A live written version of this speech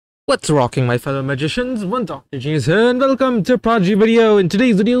What's rocking, my fellow magicians? One Dr. Genius here, and welcome to Prodigy video. In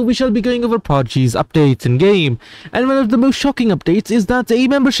today's video, we shall be going over Prodigy's updates in game. And one of the most shocking updates is that a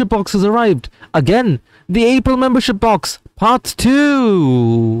membership box has arrived. Again, the April membership box, part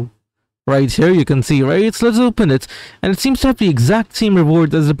 2. Right here, you can see, right? So let's open it. And it seems to have the exact same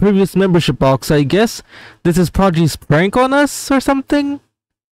reward as the previous membership box, I guess. This is Prodigy's prank on us or something?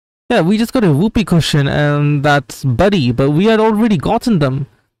 Yeah, we just got a whoopee cushion and that's Buddy, but we had already gotten them.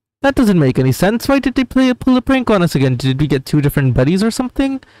 That doesn't make any sense. Why did they pull a prank on us again? Did we get two different buddies or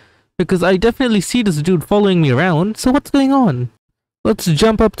something? Because I definitely see this dude following me around, so what's going on? Let's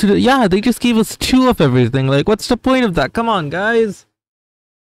jump up to the... Yeah, they just gave us 2 of everything. Like, what's the point of that? Come on, guys.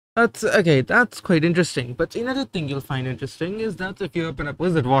 That's... Okay, that's quite interesting. But another thing you'll find interesting is that if you open up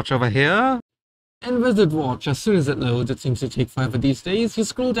Wizard Watch over here, and Wizard Watch, as soon as it loads, it seems to take forever these days, you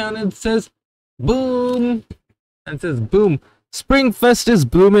scroll down and it says, boom! And it says, boom. Springfest is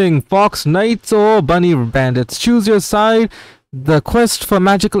blooming. Fox Knights or Bunny Bandits. Choose your side. The quest for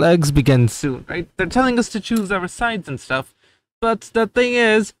magical eggs begins soon, right? They're telling us to choose our sides and stuff. But the thing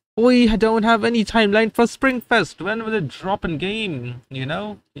is, we don't have any timeline for Springfest. When will it drop in game? You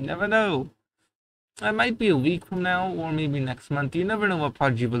know? You never know. It might be a week from now or maybe next month. You never know what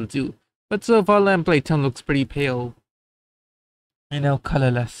Prodigy will do. But so far, Lamplight Town looks pretty pale. You know,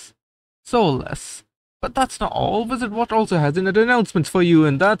 colorless. Soulless. But that's not all. Wizard Watch also has another announcement for you,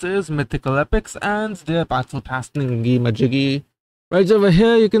 and that is Mythical Epics and their Battle Pass thingy-majiggy. Right over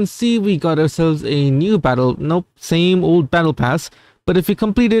here, you can see we got ourselves a new battle. Nope, same old Battle Pass. But if you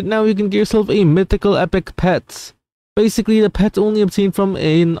complete it now, you can get yourself a Mythical Epic pet. Basically, the pet only obtained from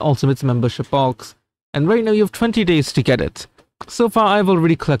an Ultimate's membership box. And right now, you have 20 days to get it. So far, I've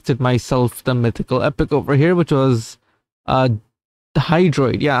already collected myself the Mythical Epic over here, which was... the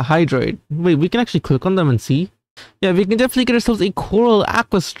Hydroid, yeah, Hydroid. Wait, we can actually click on them and see. Yeah, we can definitely get ourselves a Coral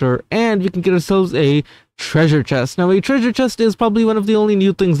Aquaster, and we can get ourselves a Treasure Chest. Now, a Treasure Chest is probably one of the only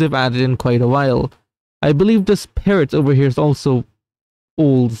new things they've added in quite a while. I believe this Parrot over here is also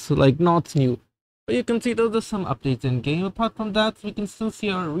old, so, like, not new. But you can see there's some updates in game. Apart from that, we can still see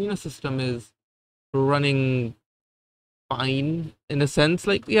our arena system is running fine, in a sense.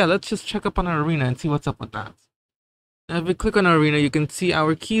 Like, yeah, let's just check up on our arena and see what's up with that. If we click on our arena, you can see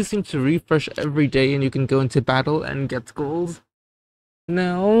our keys seem to refresh every day and you can go into battle and get goals.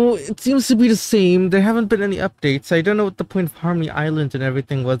 Now, it seems to be the same. There haven't been any updates. I don't know what the point of Harmony Island and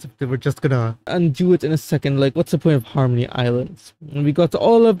everything was, if they were just gonna undo it in a second. Like, what's the point of Harmony Islands? And we got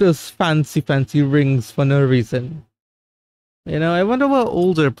all of those fancy rings for no reason. You know, I wonder what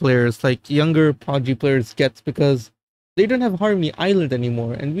older players, like younger Prodigy players, get, because they don't have Harmony Island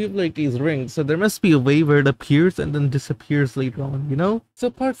anymore, and we have like these rings, so there must be a way where it appears and then disappears later on, you know? So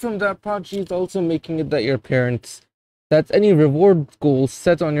apart from that, Prodigy is also making it that your parents, that any reward goals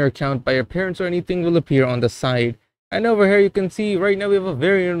set on your account by your parents or anything will appear on the side. And over here you can see right now we have a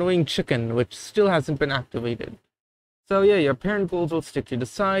very annoying chicken, which still hasn't been activated. So yeah, your parent goals will stick to the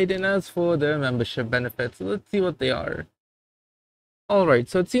side, and as for their membership benefits, let's see what they are. Alright,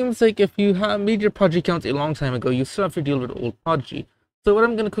 so it seems like if you have made your Prodigy account a long time ago, you still have to deal with old Prodigy. So what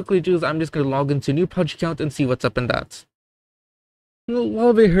I'm going to quickly do is I'm just going to log into a new Prodigy account and see what's up in that. Well,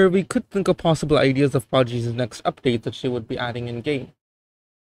 while we're here, we could think of possible ideas of Prodigy's next update that she would be adding in-game.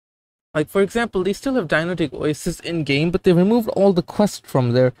 Like, for example, they still have Dinotic Oasis in-game, but they removed all the quests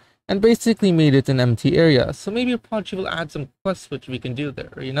from there and basically made it an empty area. So maybe Prodigy will add some quests which we can do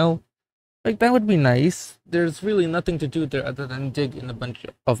there, you know? Like, that would be nice. There's really nothing to do there other than dig in a bunch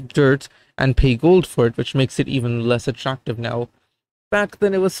of dirt and pay gold for it, which makes it even less attractive now. Back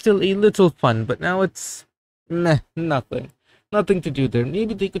then it was still a little fun, but now it's... meh, nothing. Nothing to do there.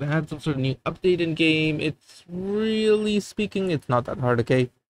 Maybe they could add some sort of new update in game. It's really speaking, it's not that hard, okay?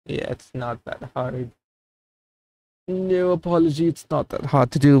 Yeah, it's not that hard. No apology, it's not that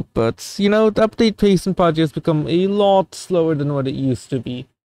hard to do, but, you know, the update pace in Prodigy has become a lot slower than what it used to be.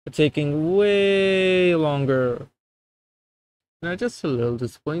 It's taking way longer. Now, just a little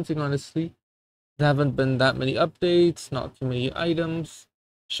disappointing, honestly. There haven't been that many updates, not too many items.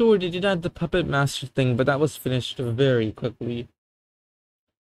 Sure, they did add the Puppet Master thing, but that was finished very quickly.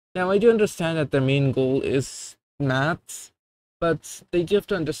 Now, I do understand that their main goal is maths, but they do have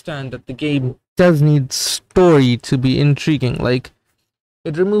to understand that the game does need story to be intriguing. Like,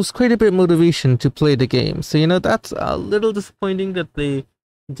 it removes quite a bit of motivation to play the game. So, you know, that's a little disappointing that they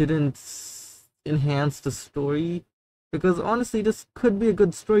didn't enhance the story, because honestly this could be a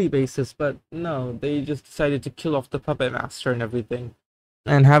good story basis, but no, they just decided to kill off the Puppet Master and everything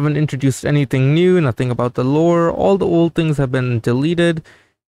and haven't introduced anything new, nothing about the lore. All the old things have been deleted.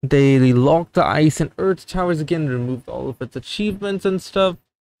 They locked the ice and earth towers again, removed all of its achievements and stuff.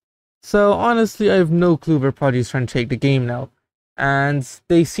 So honestly, I have no clue where Prodigy is trying to take the game now. And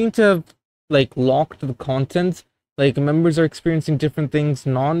they seem to have like locked the content. Like members are experiencing different things,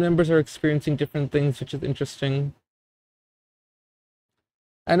 non-members are experiencing different things, which is interesting.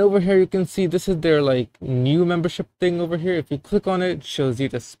 And over here you can see this is their like new membership thing over here. If you click on it, it shows you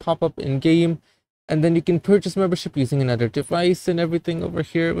this pop-up in game, and then you can purchase membership using another device and everything over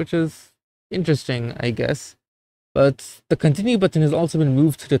here, which is interesting, I guess. But the continue button has also been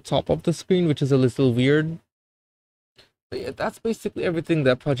moved to the top of the screen, which is a little weird. But yeah, that's basically everything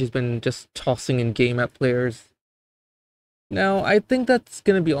that Prodigy's been just tossing in game at players. Now, I think that's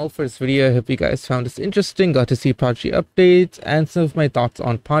gonna be all for this video. I hope you guys found this interesting, got to see Prodigy updates, and some of my thoughts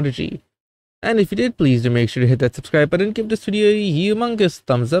on Prodigy. And if you did, please do make sure to hit that subscribe button, give this video a humongous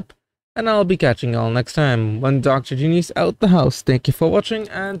thumbs up, and I'll be catching y'all next time. One Dr. Genius out the house. Thank you for watching,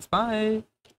 and bye!